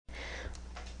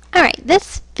Alright,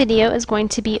 this video is going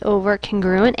to be over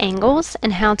congruent angles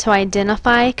and how to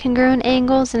identify congruent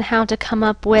angles and how to come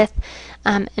up with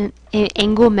an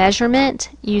angle measurement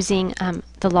using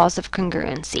the laws of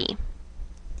congruency.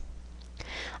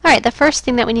 Alright, the first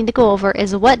thing that we need to go over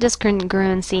is, what does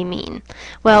congruency mean?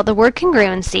 Well, the word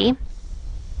congruency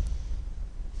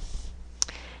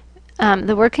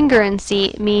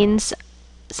means,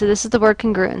 so this is the word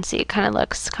congruency. It kind of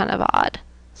looks kind of odd.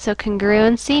 So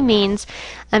congruency means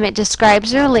it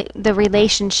describes the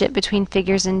relationship between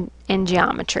figures in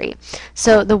geometry.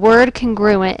 So the word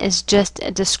congruent is just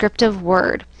a descriptive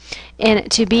word.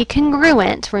 And to be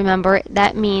congruent, remember,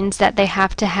 that means that they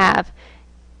have to have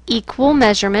equal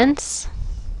measurements,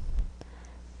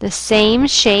 the same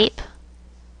shape,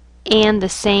 and the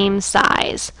same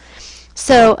size.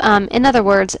 So in other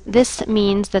words, this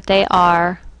means that they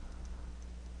are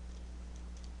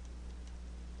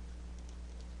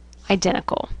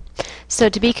identical. So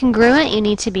to be congruent, you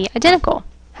need to be identical.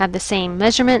 Have the same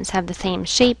measurements, have the same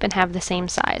shape, and have the same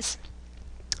size.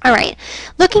 Alright,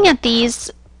 looking at these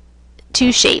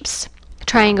two shapes,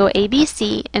 triangle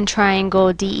ABC and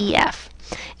triangle DEF.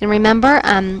 And remember,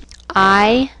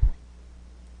 I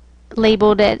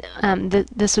labeled it,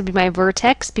 this would be my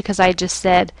vertex because I just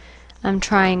said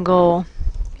triangle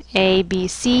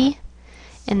ABC,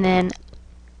 and then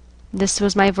this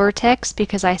was my vertex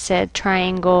because I said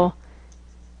triangle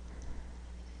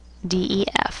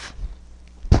DEF.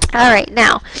 Alright,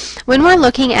 now when we're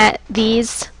looking at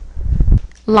these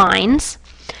lines,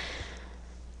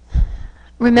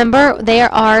 remember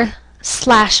there are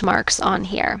slash marks on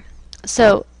here.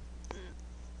 So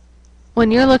when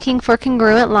you're looking for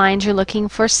congruent lines, you're looking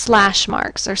for slash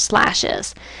marks or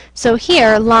slashes. So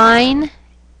here, line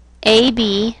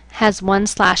AB has one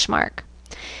slash mark.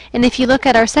 And if you look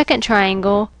at our second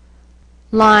triangle,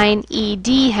 line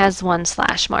ED has one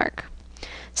slash mark.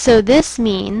 So this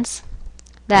means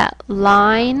that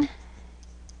line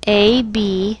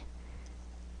AB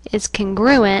is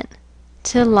congruent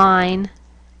to line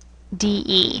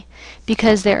DE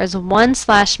because there is one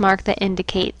slash mark that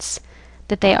indicates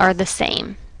that they are the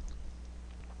same.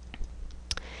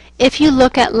 If you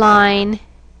look at line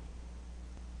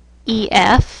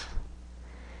EF,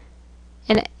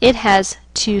 and it has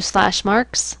two slash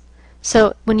marks,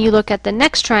 so when you look at the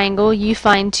next triangle, you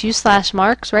find two slash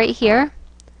marks right here,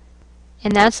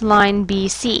 and that's line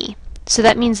BC. So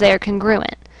that means they are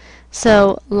congruent.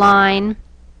 So line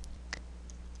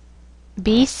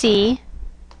BC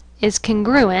is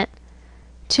congruent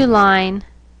to line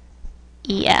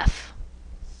EF.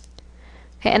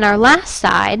 Okay, and our last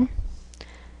side,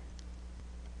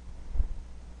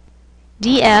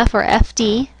 DF or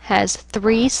FD has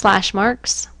three slash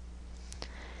marks,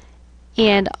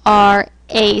 and our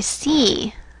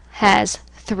AC has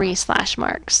three slash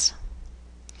marks.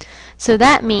 So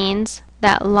that means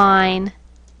that line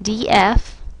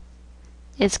DF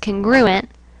is congruent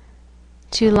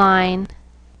to line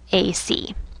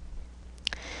AC.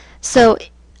 So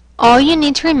all you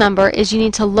need to remember is you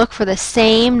need to look for the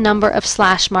same number of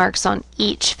slash marks on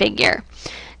each figure.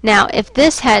 Now if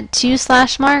this had two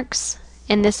slash marks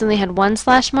and this only had one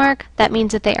slash mark, that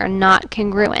means that they are not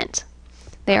congruent.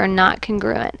 They are not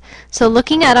congruent. So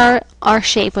looking at our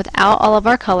shape without all of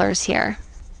our colors here,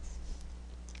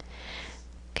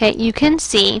 okay, you can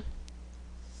see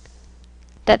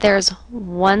that there's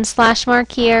one slash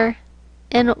mark here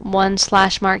and one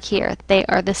slash mark here. They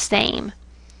are the same.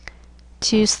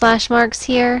 Two slash marks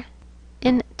here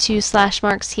and two slash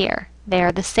marks here. They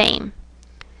are the same.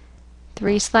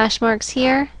 Three slash marks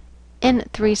here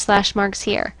and three slash marks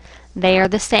here. They are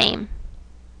the same.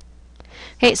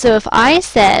 Okay, so if I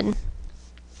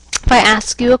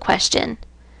ask you a question,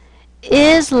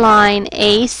 is line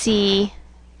AC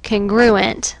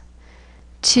congruent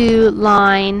to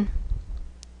line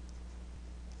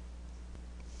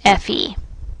FE?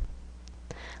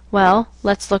 Well,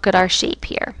 let's look at our shape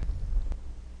here.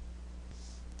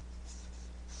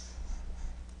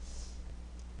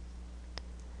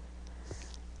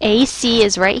 AC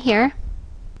is right here,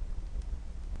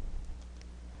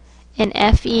 and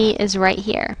FE is right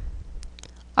here.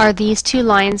 Are these two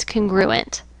lines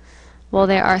congruent? Well,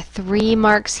 there are three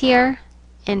marks here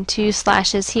and two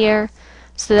slashes here,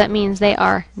 so that means they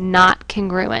are not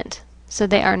congruent. So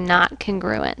they are not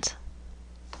congruent.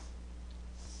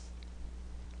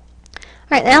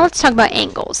 Alright, now let's talk about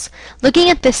angles. Looking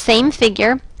at the same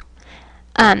figure,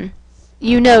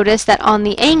 you notice that on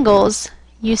the angles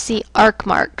you see arc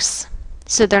marks.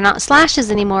 So they're not slashes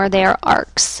anymore, they are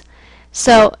arcs.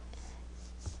 So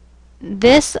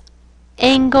this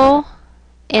angle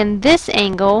and this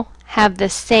angle have the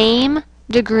same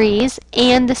degrees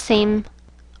and the same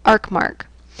arc mark.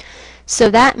 So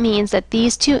that means that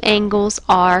these two angles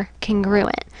are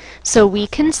congruent. So we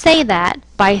can say that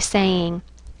by saying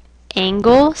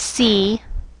angle C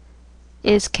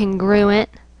is congruent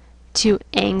to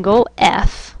angle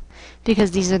F,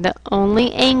 because these are the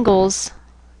only angles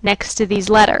next to these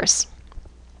letters.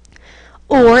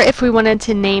 Or if we wanted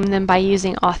to name them by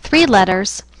using all three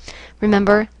letters,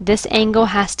 remember this angle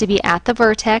has to be at the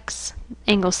vertex,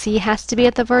 angle C has to be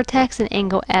at the vertex, and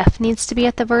angle F needs to be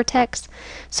at the vertex.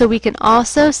 So we can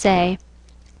also say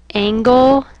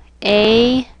angle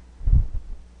ACB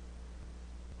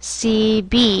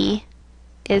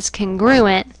is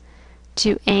congruent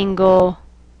to angle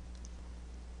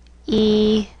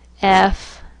EFD.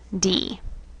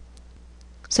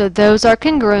 So those are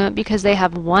congruent because they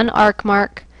have one arc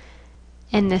mark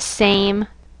and the same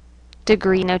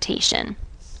degree notation.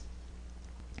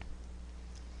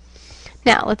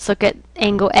 Now let's look at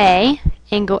angle A.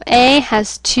 Angle A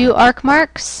has two arc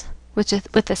marks with a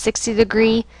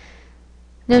 60-degree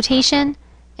notation,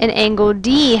 and angle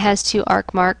D has two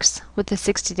arc marks with a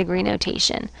 60-degree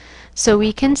notation. So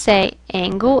we can say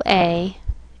angle A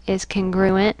is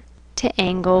congruent to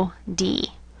angle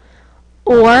D.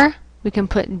 Or we can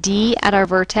put D at our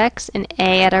vertex and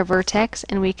A at our vertex,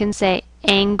 and we can say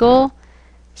angle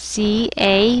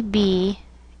CAB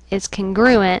is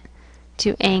congruent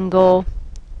to angle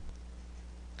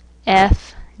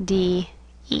FDE.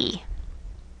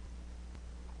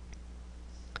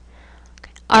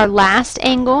 Our last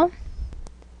angle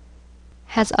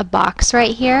has a box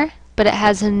right here, but it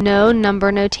has no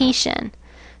number notation.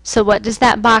 So what does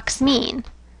that box mean?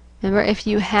 Remember, if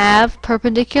you have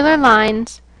perpendicular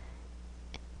lines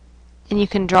and you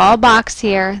can draw a box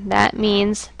here, that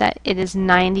means that it is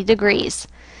 90 degrees.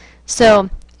 So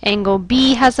angle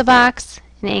B has a box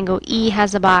and angle E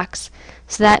has a box.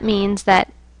 So that means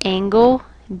that angle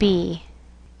B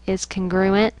is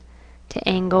congruent to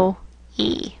angle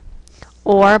E.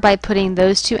 Or by putting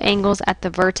those two angles at the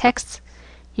vertex,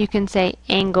 you can say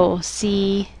angle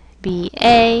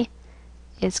CBA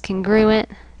is congruent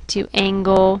to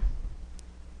angle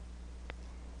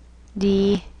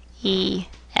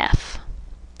DEF.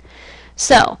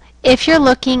 So if you're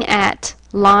looking at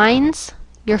lines,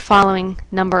 you're following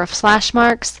number of slash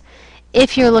marks.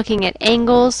 If you're looking at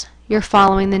angles, you're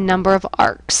following the number of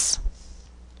arcs.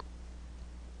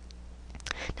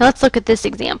 Now let's look at this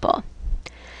example.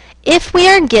 If we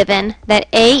are given that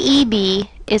AEB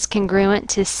is congruent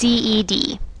to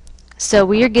CED, so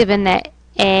we are given that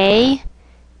AEB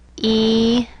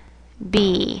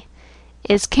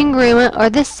is congruent or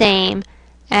the same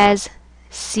as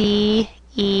CED.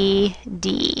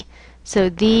 So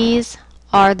these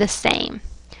are the same.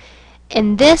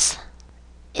 And this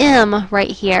M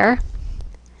right here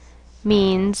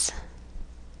means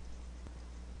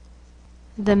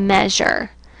the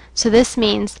measure. So this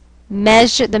means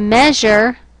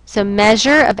measure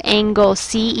of angle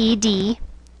CED.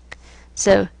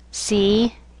 So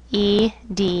CED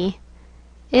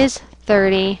is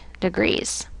 30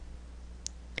 degrees.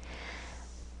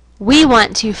 We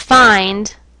want to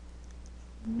find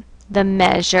the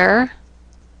measure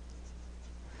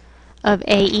of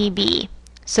AEB.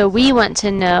 So we want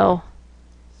to know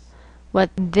what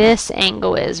this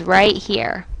angle is right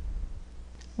here.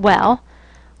 Well,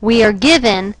 we are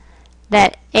given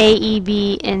that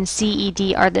AEB and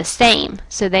CED are the same,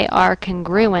 so they are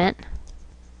congruent.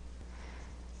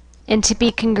 And to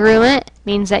be congruent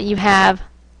means that you have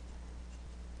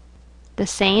the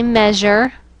same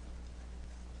measure,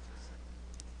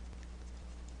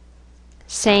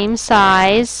 same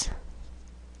size,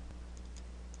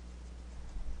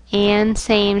 and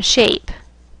same shape.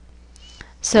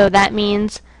 So that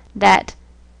means that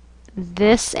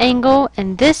this angle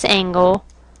and this angle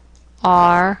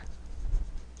are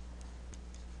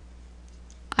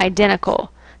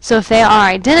identical. So if they are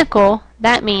identical,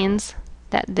 that means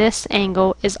that this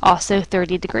angle is also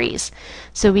 30 degrees.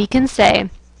 So we can say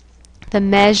the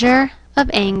measure of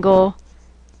angle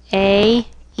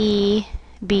AEB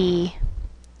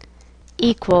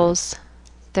equals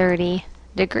 30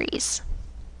 degrees.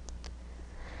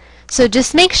 So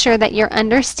just make sure that you're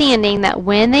understanding that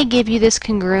when they give you this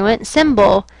congruent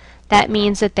symbol, that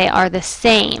means that they are the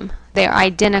same. They're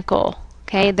identical.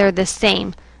 Okay, they're the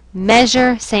same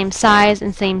measure, same size,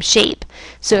 and same shape.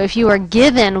 So if you are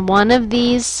given one of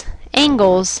these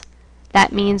angles,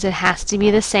 that means it has to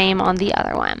be the same on the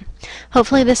other one.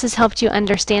 Hopefully this has helped you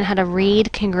understand how to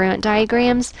read congruent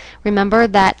diagrams. Remember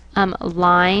that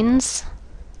lines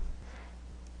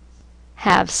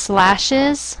have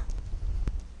slashes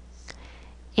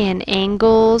and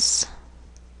angles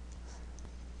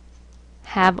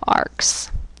have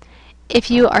arcs. If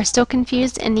you are still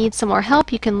confused and need some more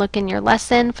help, you can look in your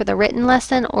lesson for the written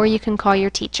lesson, or you can call your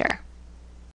teacher.